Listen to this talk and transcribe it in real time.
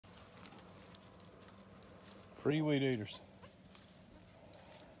Free weed eaters.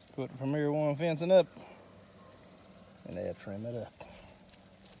 Put the Premier One fencing up, and they'll trim it up.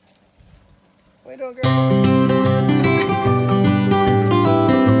 What you doing, girl?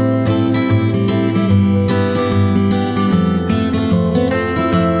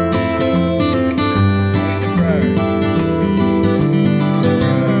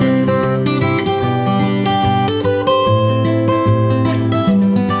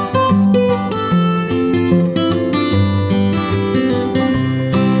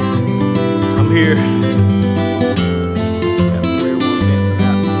 Here. Got the Premier One fencing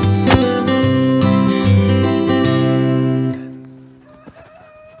out.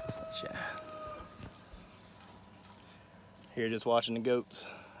 Here just watching the goats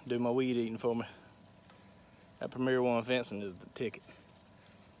do my weed eating for me. That Premier One fencing is the ticket.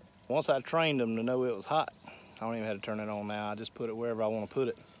 Once I trained them to know it was hot, I don't even have to turn it on now. I just put it wherever I want to put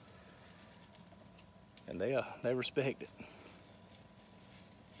it. And they respect it.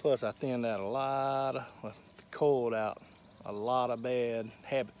 Plus, I thinned out coiled out a lot of bad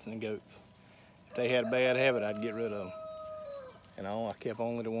habits in the goats. If they had a bad habit, I'd get rid of them. And I kept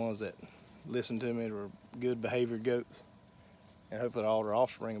only the ones that listened to me, were good behaviored goats. And hopefully all their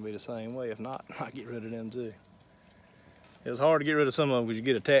offspring will be the same way. If not, I'd get rid of them too. It was hard to get rid of some of them because you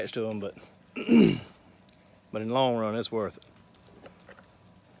get attached to them, but in the long run, it's worth it.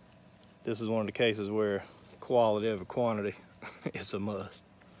 This is one of the cases where quality over quantity is a must.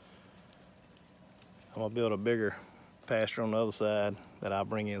 I'm gonna build a bigger pasture on the other side that I'll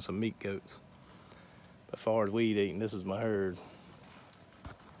bring in some meat goats. But as far as weed eating, this is my herd.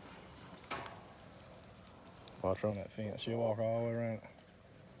 Watch her on that fence. She'll walk all the way around it,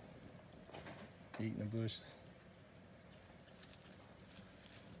 eating the bushes.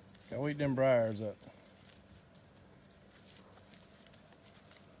 Go eat them briars up.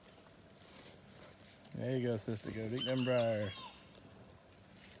 There you go, sister. Go eat them briars.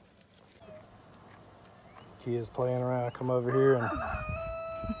 Kids playing around, come over here and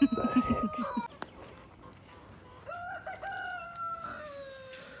the heck.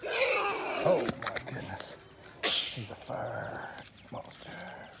 Oh my goodness. He's a fire monster.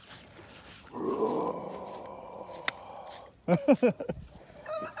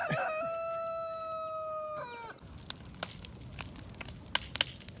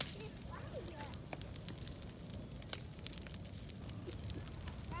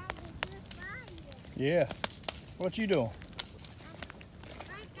 Yeah. What you doing?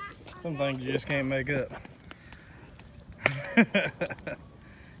 Some things you just can't make up.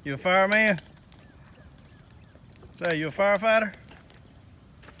 You a fireman? Say, you a firefighter?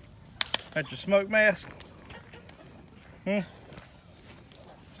 That's your smoke mask?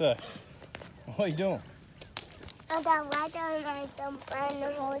 So, what are you doing? I got right on I can burn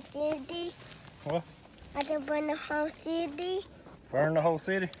the whole city. What? I can burn the whole city. Burn the whole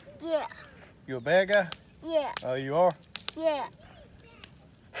city? Yeah. You a bad guy? Yeah. Oh, you are? Yeah.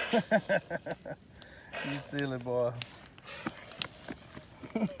 You silly boy.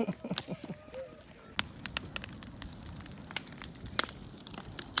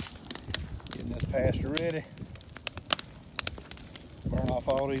 Getting this pasture ready. Burn off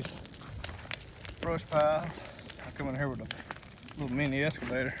all these brush piles. I come in here with a little mini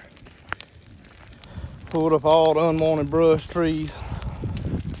excavator. Pulled up all the unwanted brush trees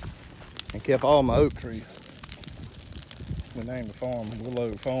and kept all my oak trees. We named the farm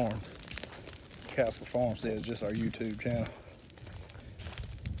Willow Farms. Castle Farmstead is just our YouTube channel.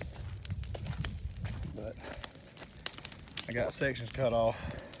 But I got sections cut off.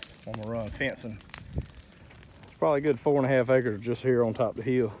 I'm gonna run fencing. It's probably a good 4.5 acres just here on top of the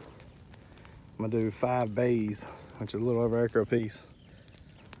hill. I'm gonna do 5 bays, which is a little over an acre a piece,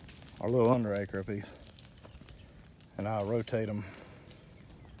 or a little under an acre a piece. And I'll rotate them.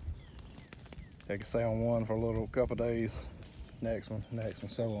 They can stay on one for a couple days, next one,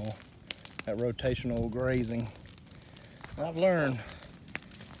 so on. That rotational grazing. And I've learned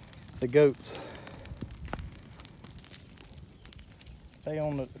the goats,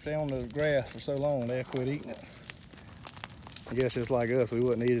 if they on the grass for so long, they'll quit eating it. I guess just like us, we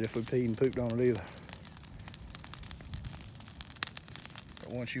wouldn't eat it if we peed and pooped on it either.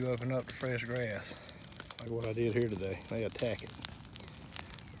 But once you open up the fresh grass, like what I did here today, they attack it.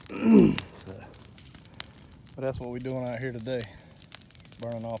 So, but that's what we're doing out here today,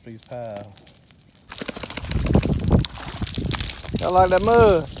 burning off these piles. I like that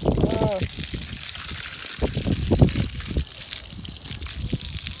mud.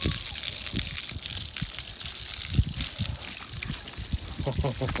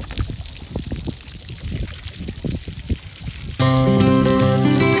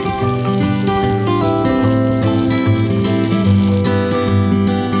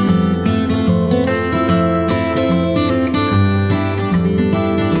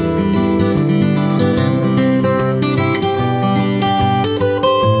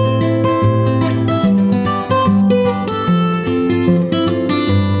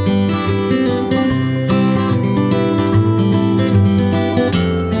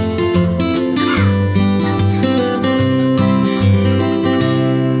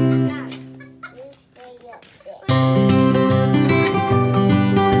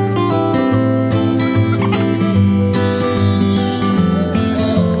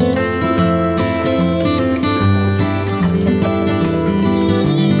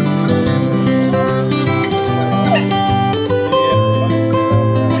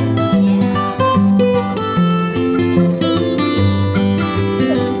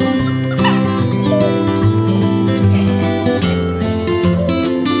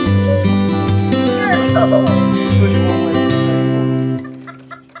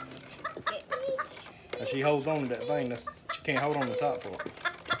 she holds on to that thing. She can't hold on the top part.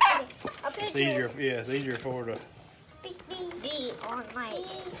 It's easier. Yeah, it's easier for her to be on like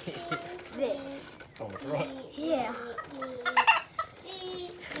this. on the front. Yeah.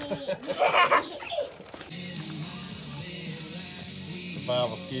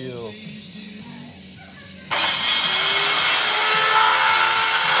 Survival skills.